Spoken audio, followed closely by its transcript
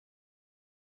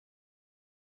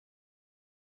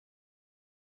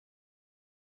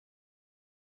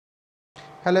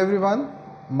Hello everyone,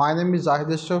 my name is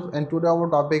Zahid Ashraf and today our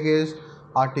topic is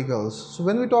articles. So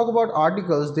when we talk about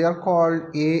articles, they are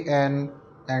called a, and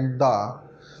the.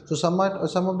 So some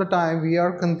of the time we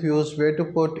are confused where to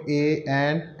put a,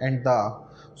 and the.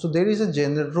 So there is a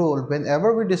general rule,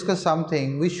 whenever we discuss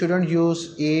something, we shouldn't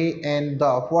use a and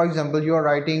the. For example, you are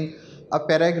writing a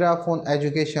paragraph on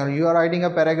education, you are writing a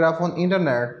paragraph on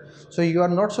internet, so you are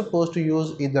not supposed to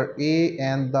use either a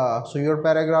and the. So your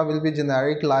paragraph will be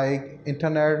generic like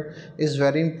internet is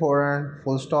very important,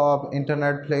 full stop,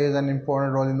 internet plays an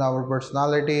important role in our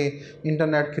personality,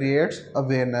 internet creates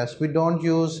awareness. We don't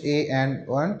use a and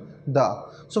the.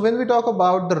 So when we talk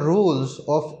about the rules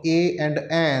of a and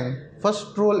an,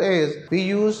 first rule is we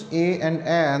use a and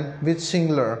an with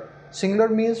singular. Singular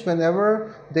means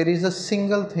whenever there is a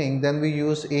single thing, then we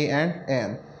use a and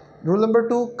an. Rule number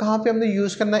two, कहाँ पे हमने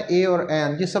use करना है ए और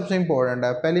N, ये सबसे important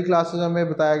है। पहली क्लासेस में हमें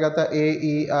बताया गया था ए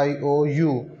ई आई ओ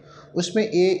यू, उसमें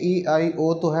ए ई आई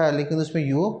ओ तो है लेकिन उसमें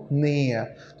यू नहीं है।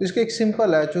 तो इसका एक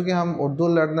सिंपल है, चूँकि हम उर्दू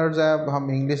लर्नर्स हैं,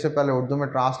 हम इंग्लिश से पहले उर्दू में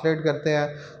ट्रांसलेट करते हैं,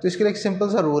 तो इसके लिए एक सिंपल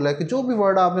सा रूल है कि जो भी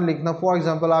वर्ड आपने लिखना, फॉर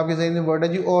एग्जांपल आपके जहन में वर्ड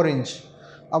है जी ऑरेंज,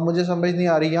 अब मुझे समझ नहीं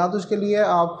आ रही यहाँ, तो इसके लिए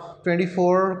आप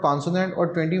 24 कॉन्सोनेंट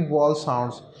और 20 वॉल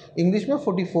साउंड्स, इंग्लिश में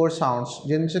 44 साउंड्स,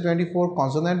 जिनमें से 24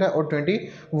 कॉन्सोनेंट है और 20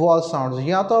 वॉल साउंड्स,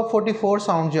 या तो आप 44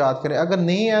 साउंड याद करें। अगर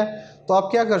नहीं है तो आप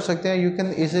क्या कर सकते हैं, यू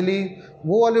कैन ईजिली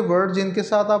वो वाले वर्ड जिनके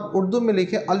साथ आप उर्दू में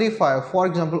लिखें अलिफ आए, फॉर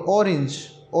एग्जांपल ऑरेंज,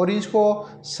 ऑरेंज को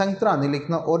संतरा नहीं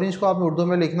लिखना, ऑरेंज को आपने उर्दू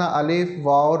में लिखना अलिफ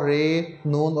वाव रे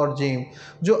नून और जीम।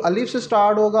 जो अलिफ से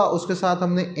स्टार्ट होगा उसके साथ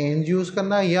हमने एन यूज़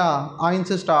करना है, या आइन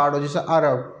से स्टार्ट हो जैसे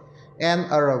अरब, एन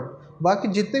अरब। बाकी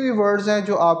जितने भी वर्ड्स हैं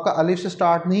जो आपका अलिफ से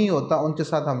स्टार्ट नहीं होता उनके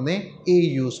साथ हमने ए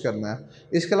यूज़ करना है।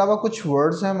 इसके अलावा कुछ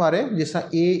वर्ड्स हैं हमारे जैसा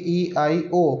ए ई आई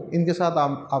ओ, इनके साथ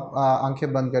आप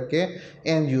आंखें बंद करके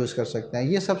एन यूज़ कर सकते हैं।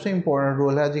 ये सबसे इंपॉर्टेंट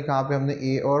रूल है जी, कहाँ पे हमने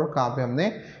ए और कहाँ पे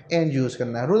हमने एन यूज़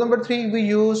करना है। Rule number 3, we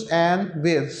use an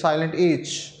with silent H.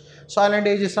 Silent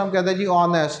H जिससे हम कहते हैं जी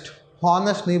ऑनेस्ट,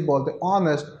 हॉनेस्ट नहीं बोलते,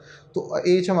 ऑनेस्ट, तो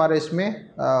एच हमारे इसमें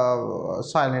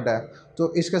साइलेंट है,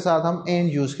 तो इसके साथ हम एन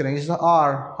यूज़ करेंगे। जैसे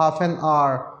आर, हाफ एन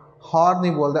आर, हार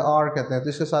नहीं बोलते आर कहते हैं, तो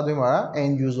इसके साथ भी हमारा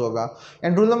एन यूज़ होगा।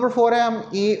 एंड रूल नंबर 4 है, हम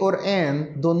ए और एन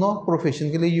दोनों प्रोफेशन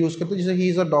के लिए यूज़ करते हैं। जैसे he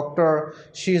is a doctor,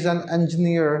 she is an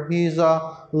engineer, he is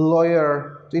a lawyer,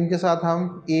 तो इनके साथ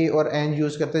हम ए और एन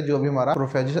यूज़ करते हैं जो भी हमारा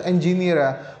प्रोफेशन। जैसे इंजीनियर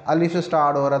है, अलिफ से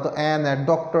स्टार्ट हो रहा है तो एन है,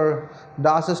 डॉक्टर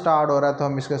डा से स्टार्ट हो रहा है तो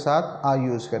हम इसके साथ आ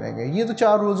यूज़ करेंगे। ये तो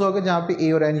 4 रूल्स हो गए जहाँ पे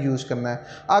ए और एन यूज़ करना है।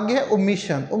 आगे है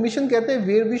ओमिशन। ओमिशन कहते हैं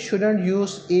where we shouldn't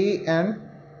use A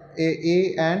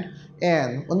and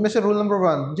N. उनमें से रूल नंबर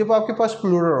 1, जब आपके पास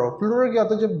प्लूरल हो, प्लूरल क्या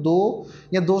होता है, जब दो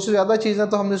या दो से ज़्यादा चीज़ें,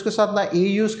 तो हमने उसके साथ ना ए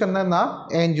यूज़ करना है ना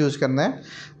एन यूज़ करना है।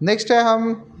 नेक्स्ट है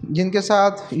हम जिनके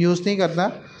साथ यूज़ नहीं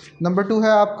करना। नंबर 2 है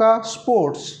आपका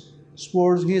sports.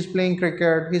 Sports, he is playing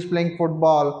cricket, he is playing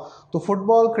football, तो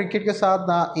फुटबॉल क्रिकेट के साथ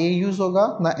ना ए यूज़ होगा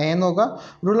ना एन होगा।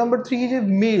 रूल नंबर 3 है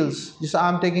मील्स, जैसे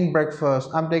I am taking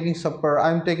breakfast, I am taking super,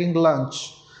 I am taking lunch,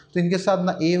 तो इनके साथ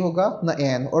ना ए होगा ना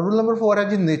एन। और रूल नंबर 4 है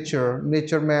जी नेचर।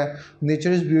 नेचर में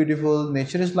nature is beautiful,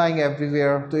 nature is lying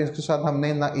everywhere, तो इसके साथ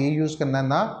हमने ना ए यूज़ करना है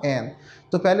ना एन।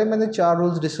 तो पहले मैंने 4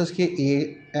 रूल्स डिस्कस किए,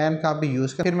 ए एन कहाँ पे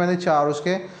यूज़ कर, फिर मैंने 4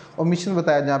 उसके ओमिशन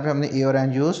बताया जहाँ पे हमने ए और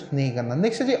एन यूज़ नहीं करना।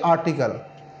 नेक्स्ट है जी आर्टिकल।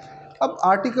 अब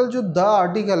आर्टिकल, जो द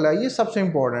आर्टिकल है, ये सबसे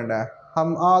इम्पोर्टेंट है।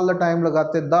 हम ऑल द टाइम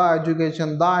लगाते हैं the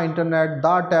education, the internet,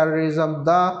 the terrorism,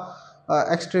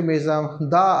 the extremism,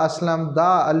 the Aslam,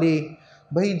 the Ali.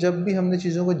 भाई जब भी हमने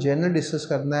चीज़ों को जनरल डिस्कस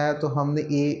करना है तो हमने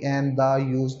ए एंड द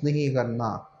यूज़ नहीं करना।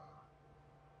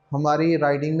 हमारी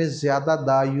राइटिंग में ज़्यादा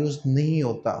द यूज़ नहीं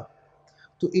होता,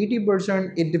 तो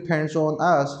 80% it depends on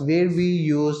us where we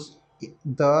use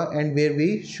the and where we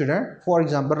shouldn't. For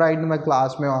example, right in my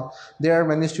class there are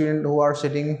many students who are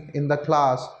sitting in the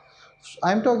class.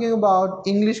 I'm talking about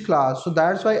English class, so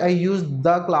that's why I use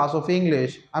the class of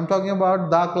English. I'm talking about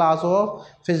the class of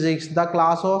physics, the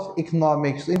class of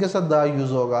economics, इनके साथ the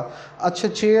use होगा। अच्छा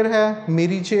chair है,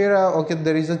 मेरी chair है, okay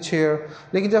there is a chair,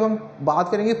 लेकिन जब हम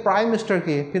बात करेंगे प्राइम मिनिस्टर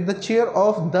की, फिर the chair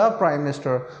of the prime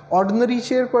minister. Ordinary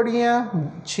chair पड़ी है,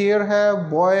 चेयर है,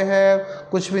 बॉय है,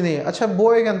 कुछ भी नहीं है। अच्छा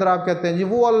बॉय के अंदर आप कहते हैं जी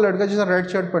वो वाला लड़का जिसने रेड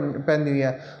शर्ट पहनी हुई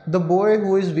है, the boy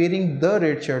who is wearing the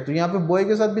red shirt, तो यहाँ पे बॉय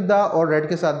के साथ भी द और रेड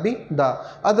के साथ भी द।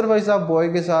 अदरवाइज आप बॉय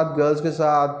के साथ, गर्ल्स के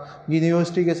साथ,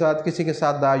 यूनिवर्सिटी के साथ, किसी के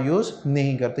साथ द यूज़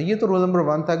नहीं करते। ये तो रूल नंबर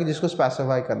 1 था कि जिसको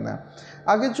स्पेसिफाई करना है।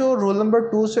 आगे जो रूल नंबर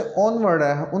 2 से ऑनवर्ड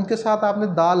है उनके साथ आपने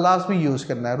द लास्ट में यूज़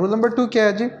करना है। रूल नंबर 2 क्या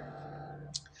है जी,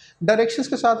 डायरेक्शंस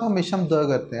के साथ हमेशा हम द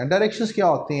करते हैं। डायरेक्शंस क्या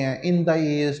होती हैं, in the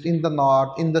east, in the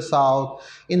north, in the south,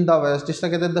 in the waste. जिस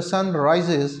तरह कहते हैं the sun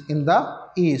rises in the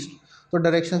east, तो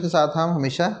डायरेक्शन के साथ हम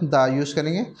हमेशा द यूज़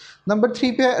करेंगे। नंबर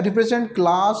 3 पे represent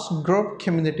class, group,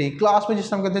 community. Class में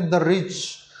जिस हम कहते हैं the rich,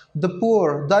 the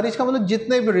poor. The rich का मतलब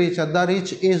जितने भी रिच है, द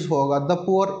रिच इज होगा, द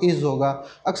पुअर इज होगा।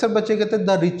 अक्सर बच्चे कहते हैं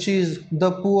the rich is,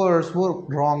 the poors, वो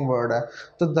रॉन्ग वर्ड है।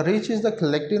 तो the rich is the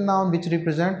collective noun which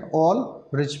represent all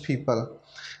rich people.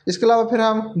 इसके अलावा फिर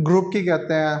हम ग्रुप की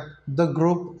कहते हैं the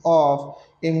group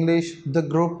of English, the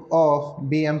group of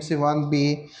BMC1B।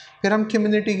 फिर हम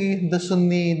कम्युनिटी की द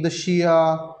सुन्नी, द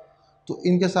शिया, तो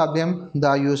इनके साथ भी हम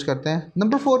द यूज़ करते हैं।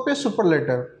 नंबर 4 पे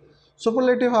सुपरलेटिव।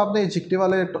 सुपरलेटिव आपने एडजेक्टिव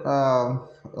वाले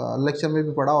लेक्चर में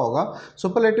भी पढ़ा होगा।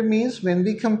 Superlative means when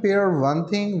we compare one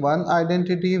thing, one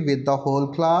identity with the whole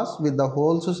class, with the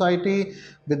whole society,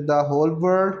 with the whole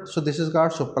world, so this is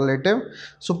called superlative.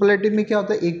 Superlative में क्या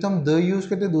होता है, एक तो हम द यूज़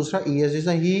करते हैं, दूसरा ES,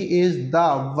 जैसा he is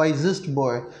the wisest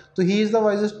boy. तो he is the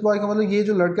wisest boy का मतलब ये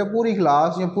जो लड़का पूरी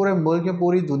क्लास या पूरे मुल्क या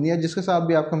पूरी दुनिया जिसके साथ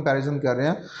भी आप कंपैरिजन कर रहे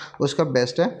हैं उसका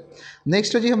बेस्ट है।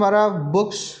 नेक्स्ट है जी हमारा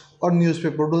बुक्स और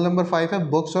न्यूज़पेपर। रूल नंबर 5 है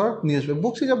बुक्स और न्यूज़पेपर।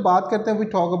 बुक्स की जब बात करते हैं we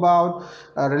talk about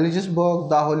religious book,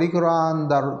 the Holi Quran,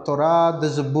 the Taurat, the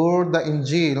ज़बूर, the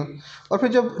इंजील। और फिर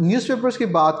जब न्यूज़पेपर्स की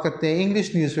बात करते हैं,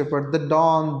 English newspaper, the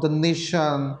don, the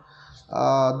nation,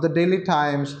 the daily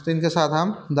times, तो इनके साथ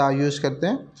हम द यूज़ करते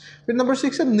हैं। फिर नंबर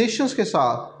 6 है नेशंस के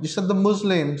साथ, जिससे the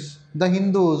Muslims, the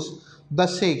Hindus, the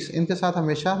Sikhs, इनके साथ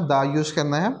हमेशा द यूज़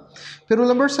करना है। फिर रूल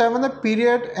नंबर 7 है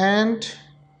period and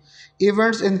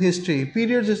events in history.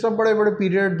 Period जिस तरह बड़े बड़े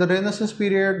period, the renaissance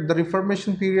period, the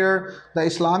reformation period, the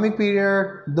Islamic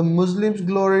period, the Muslims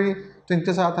glory, तो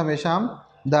इनके साथ हमेशा हम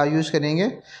द यूज़ करेंगे।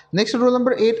 Next rule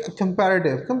number 8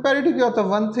 comparative. Comparative क्या होता है,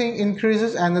 one thing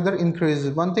increases another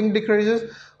increases, one thing decreases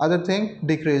other thing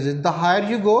decreases. The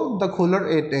hire you go the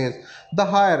cooler it is. The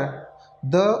higher,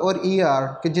 the और ER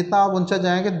कि जितना आप ऊंचा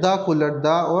जाएंगे द कूलर,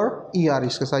 द और ER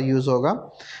इसके साथ यूज़ होगा।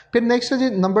 फिर नेक्स्ट है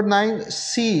जी नंबर 9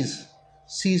 सीज।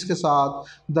 सीज के साथ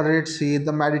the red C, the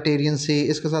Mediterranean सी,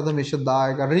 इसके साथ हमेशा द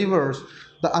आएगा। Reverse,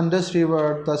 the अंडस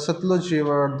river, the Sutlej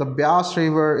river, the Beas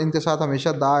river, इनके साथ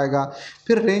हमेशा द आएगा।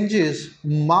 फिर रेंजेस,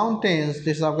 माउंटेन्स,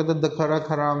 जैसे आप कहते हैं द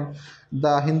खराखरम,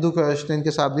 द हिंदू कश, तो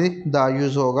इनके साथ भी द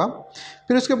यूज़ होगा।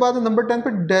 फिर उसके बाद नंबर 10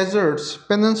 पे डेजर्ट्स,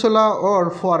 पेनिनसुला और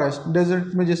फॉरेस्ट।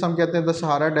 डेजर्ट में जैसे हम कहते हैं the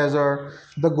Sahara desert,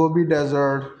 the Gobi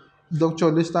desert, the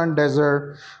Cholistan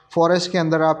desert. Forest के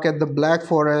अंदर आप कहते हैं द ब्लैक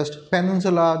फॉरेस्ट।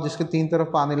 पेनिनसुला जिसके 3 तरफ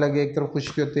पानी लगे, एक तरफ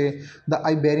खुश्की होती है, द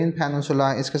आइबेरियन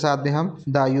पेनिनसुला, इसके साथ भी हम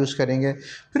द यूज़ करेंगे।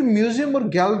 फिर म्यूज़ियम और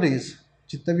गैलरीज,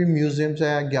 जितने भी म्यूज़ियम्स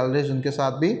हैं गैलरीज, उनके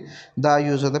साथ भी द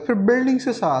यूज़ होता है। फिर बिल्डिंग्स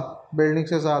के साथ, बिल्डिंग्स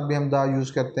के साथ भी हम द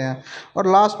यूज़ करते हैं।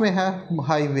 और लास्ट में है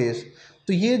हाईवेज।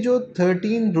 तो ये जो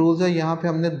 13 रूल्स है यहाँ पे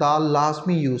हमने द लास्ट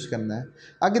में यूज़ करना है।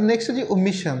 आगे नेक्स्ट है जी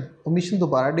ओमिशन। ओमिशन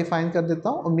दोबारा डिफाइन कर देता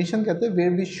हूँ। ओमिशन कहते हैं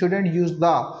where we shouldn't use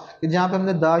the, कि जहाँ पे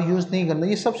हमने द यूज़ नहीं करना।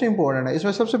 ये सबसे इंपॉर्टेंट है।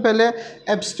 इसमें सबसे पहले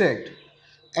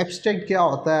एब्स्ट्रैक्ट। एब्स्ट्रैक्ट क्या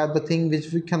होता है, the thing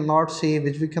which we can not C,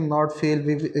 which we can not feel,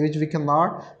 which we can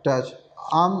not touch.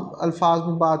 आम अल्फाज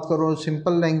में बात करूँ,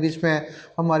 सिंपल लैंग्वेज में,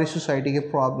 हमारी सोसाइटी के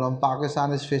problem,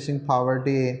 Pakistan is facing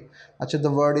poverty, अच्छा the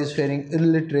word is facing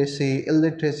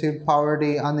illiteracy,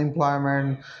 poverty,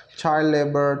 unemployment, child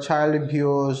labour, child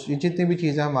abuse, ये जितनी भी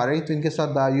चीज़ें हमारी, तो इनके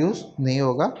साथ द यूज़ नहीं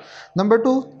होगा। नंबर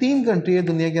 2 3 कंट्री है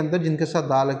दुनिया के अंदर जिनके साथ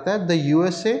द लगता है, the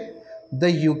USA,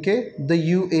 the UK, the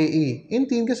UAE। इन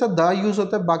 3 के साथ द यूज़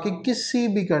होता है, बाकी किसी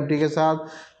भी कंट्री के साथ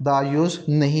द यूज़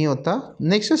नहीं होता।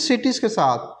 नेक्स्ट है सिटीज़ के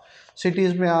साथ।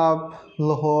 सिटीज़ में आप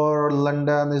लाहौर,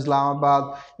 लंदन,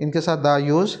 इस्लामाबाद, इनके साथ द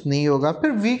यूज़ नहीं होगा।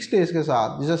 फिर वीक्स डेज़ के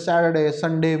साथ, जैसे सैटरडे,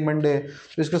 संडे, मंडे,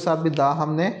 तो इसके साथ भी द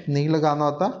हमने नहीं लगाना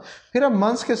होता। फिर अब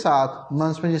मंथ्स के साथ,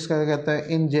 मंथ्स में जिसका कहते हैं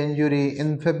इन जनवरी,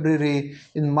 इन फरवरी,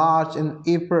 इन मार्च, इन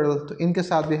अप्रैल, तो इनके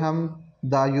साथ भी हम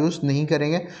द यूज़ नहीं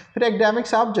करेंगे। फिर academic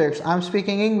subjects, I am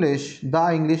speaking English, the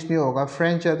English नहीं होगा।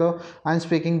 फ्रेंच है तो I am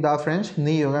speaking the French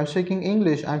नहीं होगा। I am speaking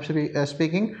English, I am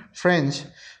speaking French.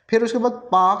 फिर उसके बाद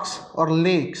पार्क्स और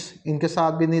लेक्स, इनके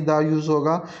साथ भी नहीं द यूज़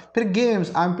होगा। फिर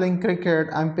games, I am playing cricket,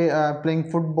 I am playing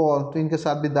football, तो इनके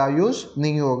साथ भी द यूज़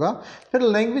नहीं होगा। फिर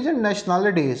लैंग्वेज एंड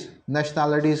नेशनलिटीज़,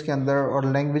 नेशनलिटीज़ के अंदर और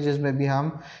लैंग्वेजेस में भी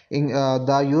हम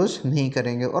द यूज़ नहीं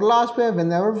करेंगे। और लास्ट पे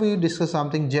when ever we discuss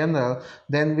something general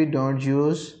then we don't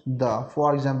use the.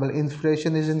 For example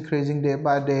inflation is increasing day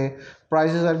by day,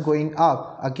 prizes are going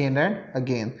up again and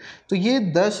again. तो ये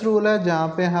 10 रूल है जहाँ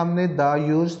पे हमने द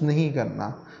यूज़ नहीं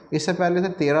करना। इससे पहले थे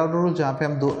 13 रूल जहाँ पे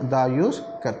हम द यूज़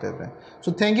करते थे।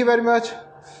 So thank you very much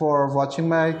for watching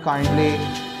my,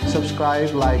 kindly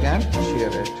subscribe, like and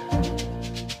share it.